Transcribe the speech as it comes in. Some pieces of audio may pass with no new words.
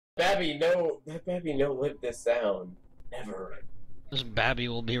Babby, no lip this sound. Never. This Babby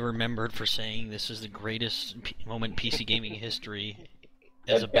will be remembered for saying this is the greatest moment in PC gaming history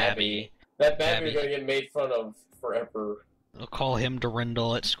as a Babby. That Babby's gonna get made fun of forever. They'll call him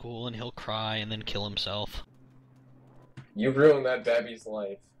Durandal at school and he'll cry and then kill himself. You ruined that Babby's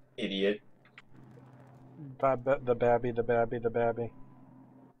life, idiot. The Babby. The Babby. The Babby.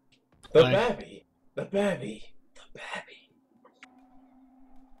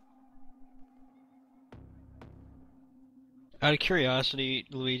 Out of curiosity,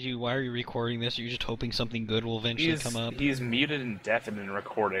 Luigi, why are you recording this? Are you just hoping something good will eventually come up? He's muted and deafened in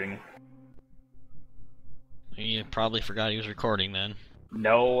recording. You probably forgot he was recording then.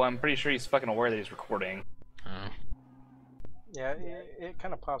 No, I'm pretty sure he's fucking aware that he's recording. Oh. Yeah, it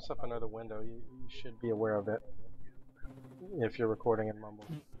kind of pops up another window. You should be aware of it if you're recording in Mumble.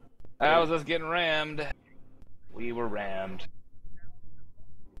 That was us getting rammed. We were rammed.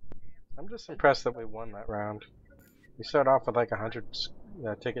 I'm just impressed that we won that round. We start off with like 100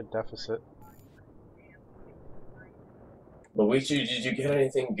 ticket deficit. Luigi, did you get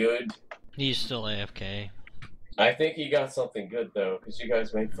anything good? He's still AFK. I think he got something good though, because you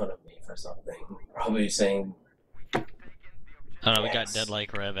guys made fun of me for something. Probably saying. Oh no, we got Dead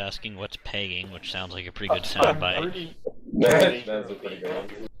Like Rev asking what's pegging, which sounds like a pretty good soundbite. That's a pretty good one.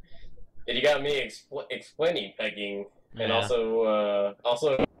 And you got me explaining pegging, and Yeah. also.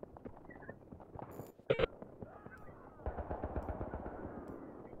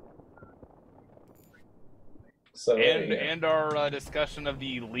 So, And our discussion of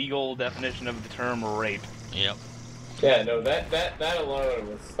the legal definition of the term rape. Yep. Yeah, no, that alone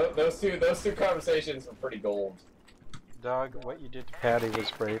was those two conversations were pretty gold. Dog, what you did to Patty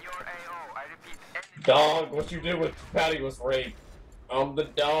was rape. Dog, what you did with Patty was rape. I'm the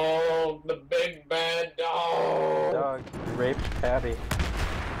dog, the big bad dog. Dog, you raped Patty.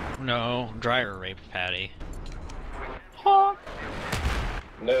 No, Dryer raped Patty.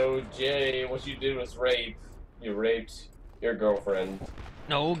 No, Jay, what you did was rape. You raped your girlfriend.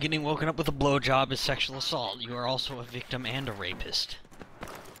 No, getting woken up with a blowjob is sexual assault. You are also a victim and a rapist.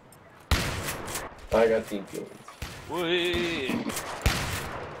 I got Teamkilling.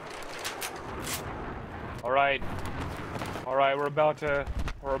 All right, we're about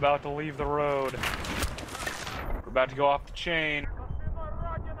to leave the road. We're about to go off the chain.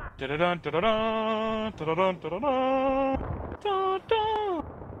 Da-da-dun, da-da-dun, da-da-dun, da-da-dun, da-da.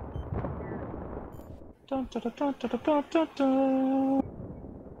 Dun, da-da-dun, da-da-dun, da-da.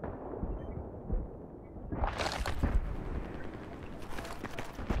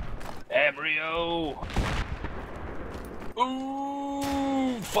 Embryo!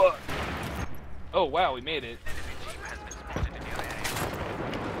 Ooh, fuck! Oh wow, we made it.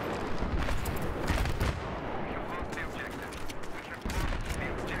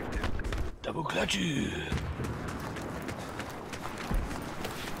 Double clutch.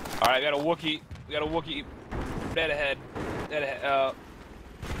 Alright, we got a Wookiee. We got a Wookiee. Dead ahead. Dead ahead.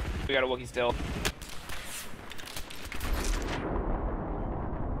 We got a Wookiee still.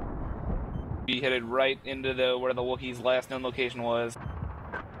 We headed right into where the Wookiee's last known location was.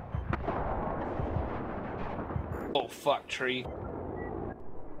 Oh fuck, tree.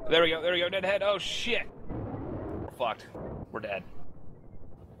 There we go, dead ahead. Oh shit! We're fucked. We're dead.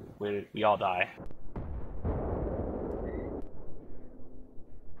 We all die.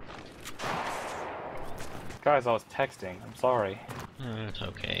 Guys, I was texting. I'm sorry. It's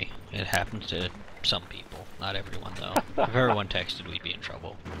okay. It happens to some people. Not everyone, though. If everyone texted, we'd be in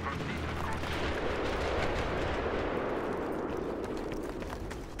trouble.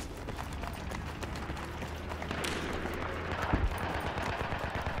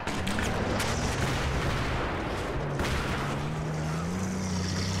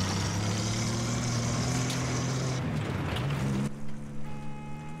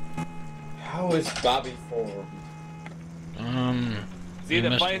 How is Bobby formed? See,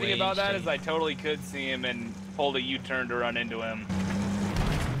 the funny thing about that is I totally could see him and pulled a U-turn to run into him.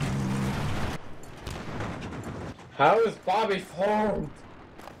 How is Bobby formed?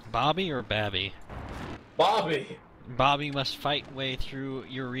 Bobby or Babby? Bobby! Bobby must fight way through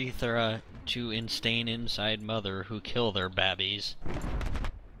urethra to instain inside mother who kill their babbies.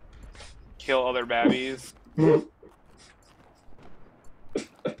 Kill other babbies.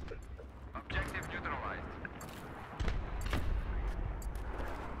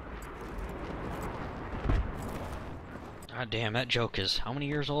 God damn, that joke is how many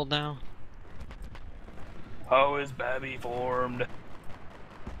years old now? How is Babby formed?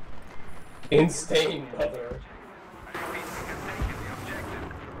 Insane mother.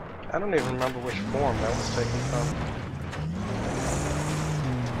 I don't even remember which form that was taken from.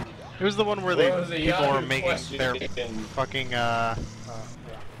 It was the one where What was the people were Yahoo making question? their fucking, Yeah.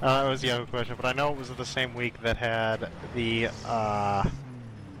 it was the Yahoo question, but I know it was the same week that had the,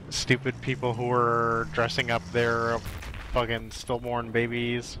 stupid people who were dressing up their fucking stillborn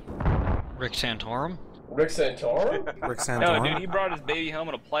babies. Rick Santorum? Rick Santorum? Rick No, Santorum? dude, he brought his baby home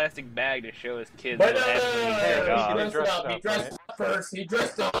in a plastic bag to show his kids. But what happens when you take it off. he dressed dressed up. He up, dressed up first. He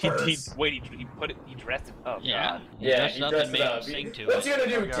dressed up first. Wait, he dressed it up. Yeah. God. He Yeah, dressed he up dressed and it made up. him sing to What's it. he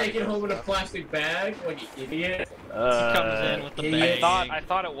gonna do? Yeah, Take he it home in a dressed up. plastic bag like an idiot? He comes in with the idiot. bag. I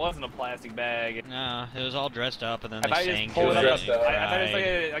thought it wasn't a plastic bag. No, it was all dressed up, and then I they thought you sang just to pulled it. it Dressed up. up. I thought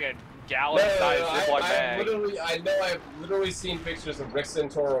it was like a gallon-sized Ziploc bag. I've literally seen pictures of Rick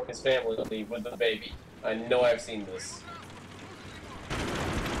Santorum and his family with the baby. I know I've seen this.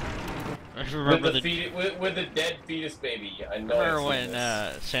 I remember With the dead fetus baby. I know. Remember I've when seen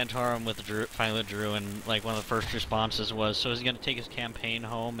this. Santorum finally withdrew, and like one of the first responses was, "So is he gonna take his campaign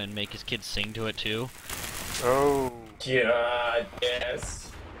home and make his kids sing to it too?" Oh. God,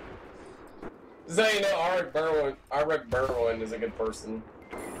 yes. This is how you know Rick Berwin is a good person.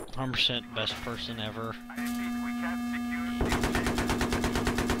 100% best person ever.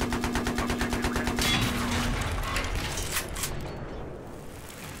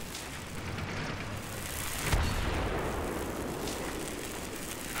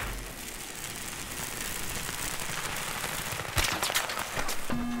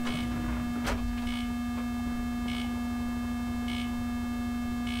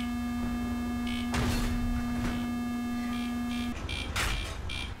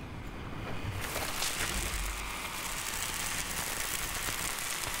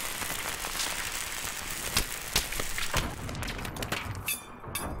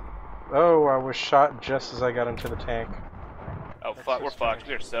 Oh, I was shot just as I got into the tank. Oh fuck, we're fucked.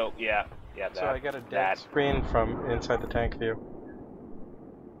 We're so yeah. That, So I got a dead that. screen from inside the tank view.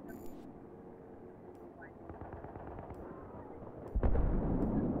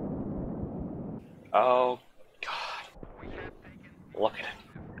 Oh God! Look at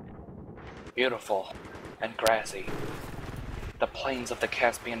it. Beautiful and grassy. The plains of the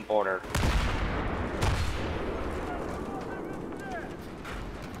Caspian border.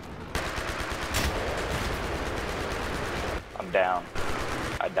 I'm down.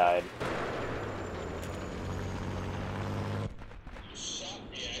 I died.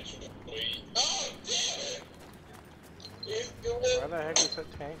 Why the heck is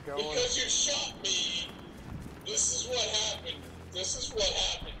that tank going? Because you shot me. This is what happened. This is what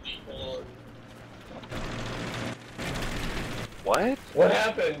happened, D4. What? What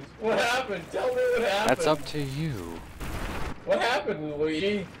happened? What happened? Tell me what happened. That's up to you. What happened,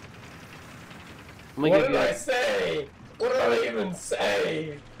 Luigi? Let me What give did you I a, say? What did I even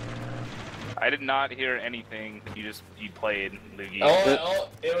say? I did not hear anything. You played, Luigi.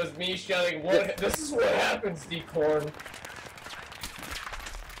 It was me shouting, "What? This is what happens, D-Corn."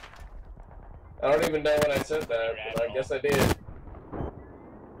 I don't even know when I said that, but I guess I did.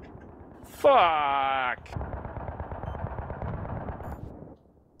 Fuck.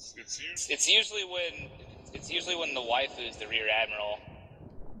 It's usually when the waifu's the rear admiral.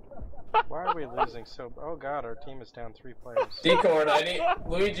 Why are we losing so? Oh God, our team is down 3 players. D-Corn,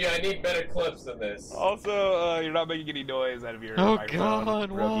 Luigi, I need better clips than this. Also, you're not making any noise out of your Oh microphone,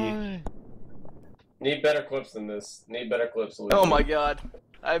 God, rookie. why? Need better clips than this. Need better clips, Luigi. Oh my god.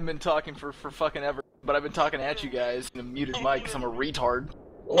 I haven't been talking for fucking ever, but I've been talking at you guys in a muted mic because I'm a retard.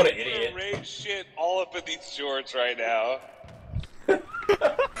 What an idiot. Rage shit all up in these shorts right now.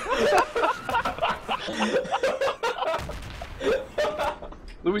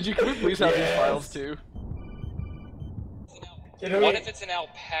 Luigi, can we please have these Yes. files too? What if it's an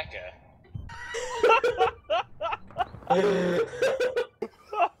alpaca?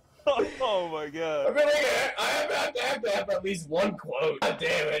 Oh my god. I feel like I have to have at least one quote. God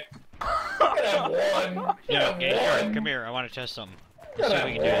damn it. I can have one. Yeah, Have here, one. come here. I want to test something. Let's see if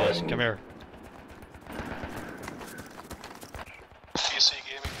we can do this. Come here. PC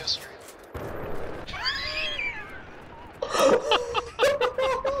gaming history.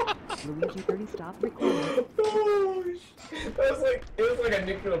 Luigi 30 stop recording. Oh, it was like a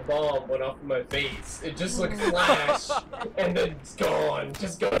nuclear bomb went off in my face. It just like flash and then it's gone.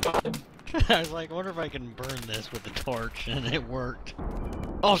 Just gone. I was like, I wonder if I can burn this with the torch, and it worked.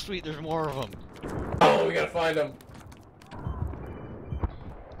 Oh sweet, there's more of them. Oh, we gotta find them.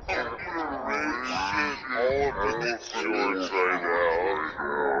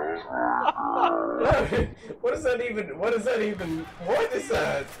 What is that even? What is that even? What is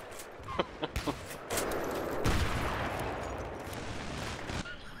that?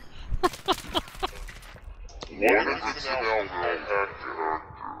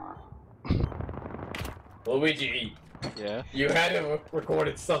 Luigi, Yeah. you had to have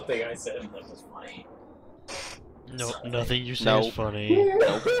recorded something I said that was funny. No, nothing you say No. is funny.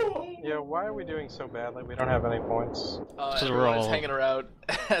 Yeah, why are we doing so badly? We don't have any points. So we're Everyone's all- hanging around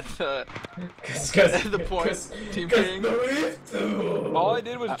at the Cause, the point. Team King. All I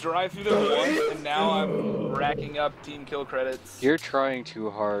did was drive through there once, and now I'm racking up team kill credits. You're trying too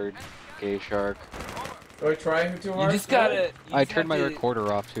hard, Gay Shark. Do I try too You hard? just gotta. I turned my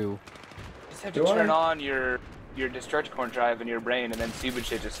recorder off too. You just have to Do I? turn on your discharge corn drive in your brain, and then stupid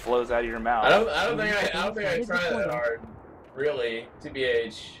shit just flows out of your mouth. I don't think I tried that hard. Really,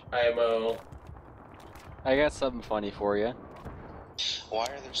 TBH, IMO. I got something funny for you. Why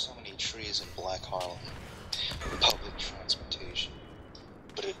are there so many trees in Black Harlem? Public transportation.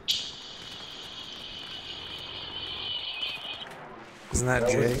 But it... Isn't that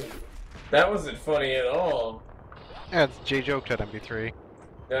Jay? That wasn't funny at all. Yeah, it's J joked at MP3.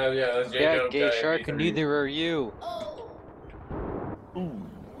 Yeah, that's Jay. Yeah, Gay Shark, and neither are you.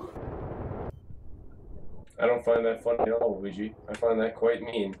 I don't find that funny at all, Luigi. I find that quite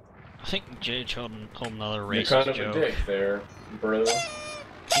mean. I think Jay told another You're racist kind of joke. a dick there, brother.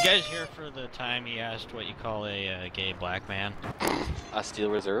 You guys here for the time he asked what you call a gay black man? A Steel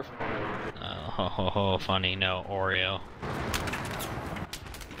Reserve? Oh, funny. No, Oreo.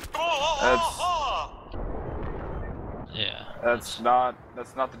 Yeah. That's not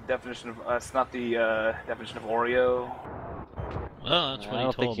the definition of definition of Oreo. Well, that's what I he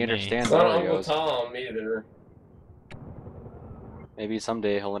don't told think he me. understands It's not Uncle Oreos. Tom either. Maybe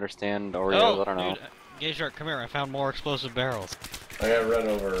someday he'll understand Oreos, I don't know. Dude, Gay Shark, come here. I found more explosive barrels. I got run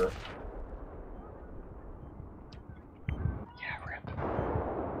over.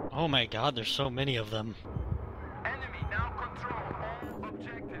 Oh my god, there's so many of them. Enemy now control all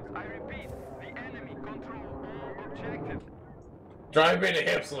objectives. I repeat, the enemy control all objectives. Drive me to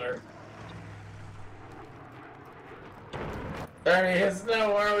Hipsler. There he is.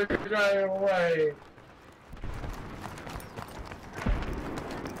 No, why are we driving away?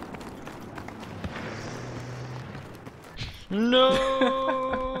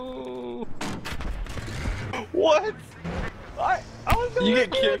 No. What? I was You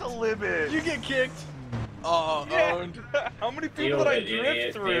get kicked. the limit. You get kicked. Oh, Yeah. owned. How many people did I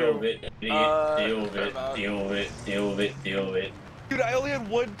drift through? Deal with it, deal with it. Dude, I only had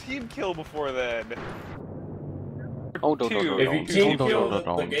one team kill before then. Oh, don't, Two. If you team don't, kill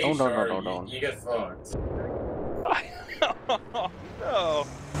don't, the gay don't, shark, don't. you get fucked. No.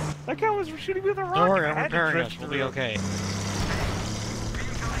 That guy was shooting me with a rocket. Don't worry, I I'm had to repairing drift us. We'll be through. okay.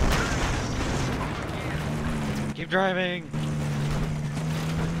 Keep driving.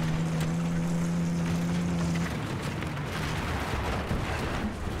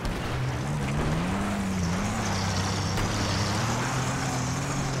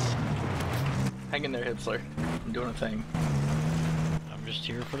 Hang in there, Hipsler. I'm doing a thing. I'm just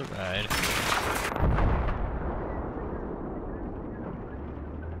here for the ride.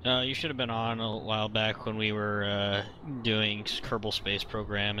 You should have been on a while back when we were doing Kerbal Space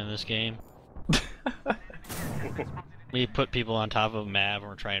Program in this game. We put people on top of a map and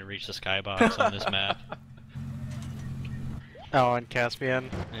we're trying to reach the skybox on this map. Oh, and Caspian.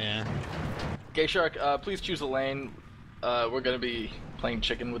 Yeah. Gay Shark, please choose a lane. We're gonna be playing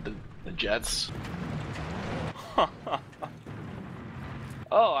chicken with the Jets.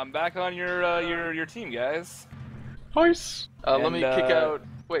 Oh, I'm back on your team, guys. Nice. Let And, me kick out.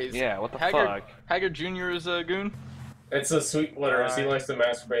 Wait. Yeah, what the Haggard, fuck? Haggard Jr. is a goon. It's a sweet letters. He likes to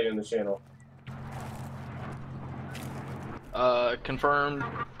masturbate in the channel. Confirmed.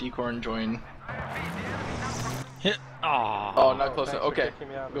 Decorn join. Hit. Aww. Oh, not close enough. Thanks for Okay, kicking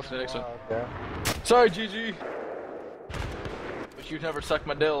me out. go for the next one. Okay. Sorry, GG. But you've never sucked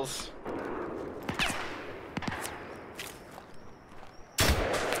my dills.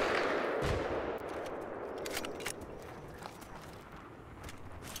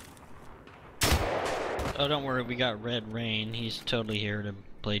 Oh, don't worry, we got Red Rain. He's totally here to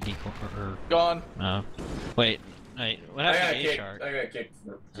play decor. Gone. No. Wait, what happened to A-Shark? I got kicked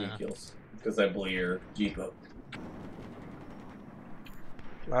for 2 kills because I blew your Jeep up.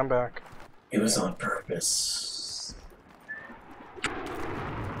 I'm back. It was on purpose.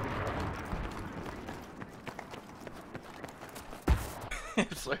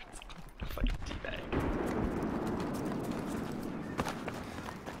 It's like a fucking teabag.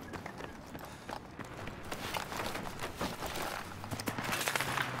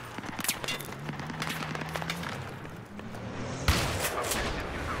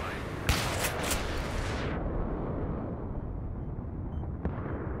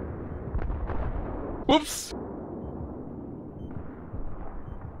 Whoops!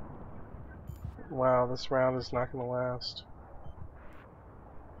 Wow, this round is not gonna last.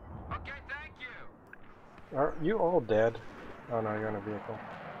 Okay, thank you. Are you all dead? Oh no, you're in a vehicle.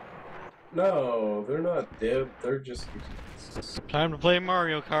 No, they're not dead. They're just. Time to play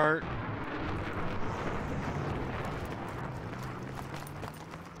Mario Kart.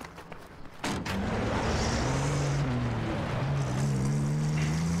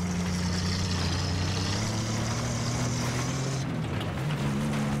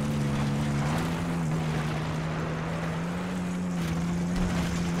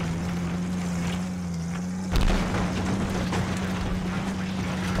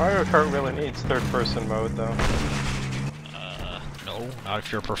 Mario Kart really needs third-person mode, though. No, not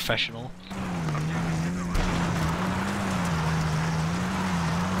if you're a professional.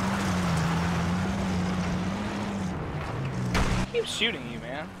 Keep shooting you,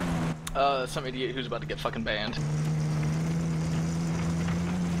 man. Some idiot who's about to get fucking banned.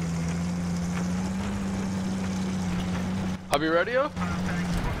 Hobby radio?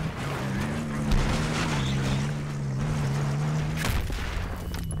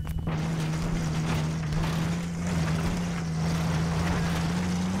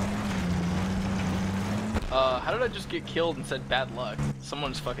 How did I just get killed and said bad luck?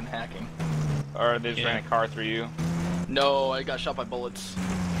 Someone's fucking hacking. Or they just ran a car through you. No, I got shot by bullets.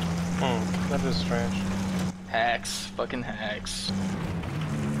 That is strange. Hacks. Fucking hacks.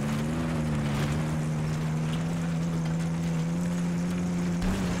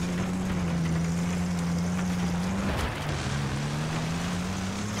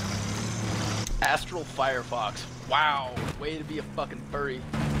 Astral Firefox. Wow. Way to be a fucking furry.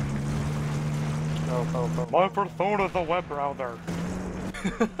 My persona is a web browser.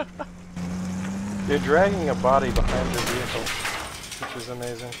 You're dragging a body behind your vehicle, which is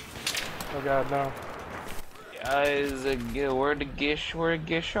amazing. Oh god, no. Guys, where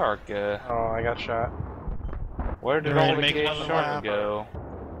the shark go? Oh, I got shot. Where did all the gish shark go?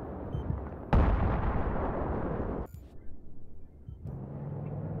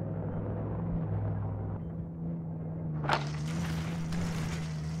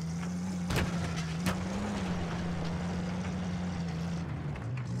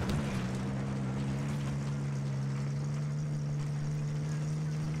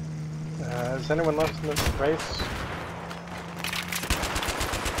 Is anyone left in this race?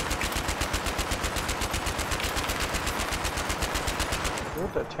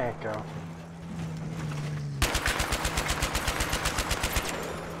 Where'd that tank go?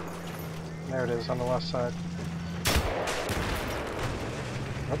 There it is on the left side.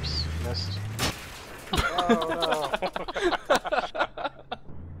 Oops, missed. Oh no!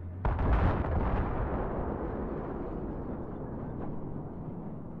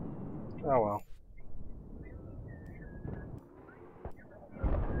 Oh well.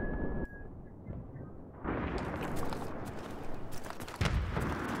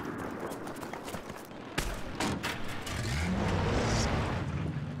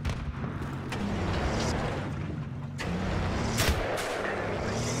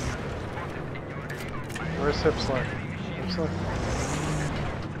 Where's Hipsler? Hipsler?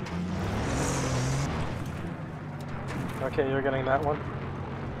 Okay, you're getting that one.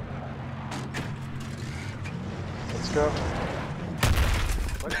 Let's go.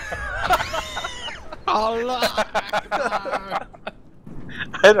 Allah!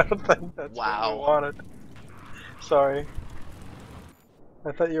 I don't think that's Wow. what we wanted. Sorry.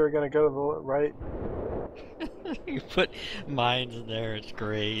 I thought you were gonna go to the right. You put mines in there, it's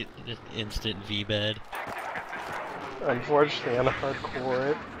great. Just instant V-bed. Unfortunately, on a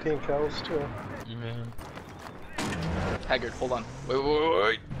hardcore team kills too. Haggard, hold on.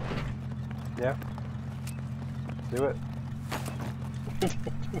 Wait. Yeah. Do it.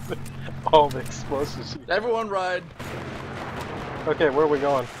 All the explosives. Everyone ride. Okay, where are we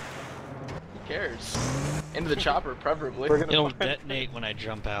going? Who cares? Into the chopper, preferably. We're gonna It'll find- detonate when I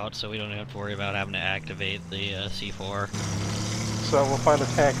jump out, so we don't have to worry about having to activate the C4. So we'll find a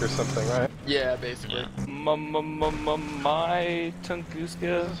tank or something, right? Yeah, basically. Yeah. My Tunguska.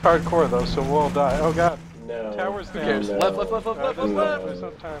 This is hardcore though, so we'll all die. Oh god. No. Towers Who down. cares? No. Left. There's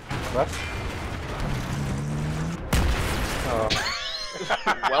no time. Left? Oh.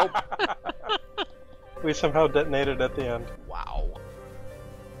 Well. We somehow detonated at the end. Wow.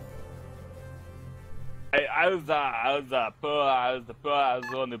 I was on the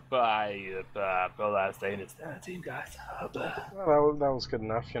last day in this team, guys. Well, that was good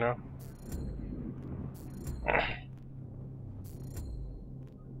enough, you know.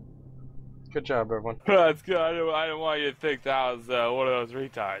 Good job, everyone. That's good. I didn't want you to think that I was one of those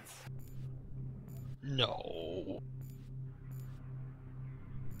retards. No.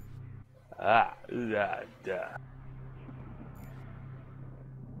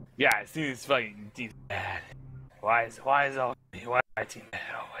 Yeah, I see this fucking team bad. Why is my team bad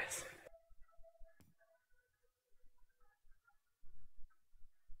always?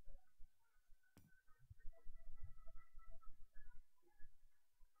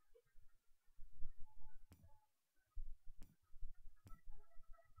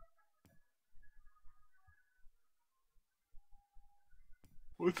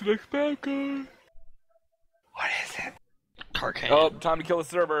 What's the next bad guy? What is it? Karkand. Oh, time to kill the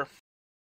server.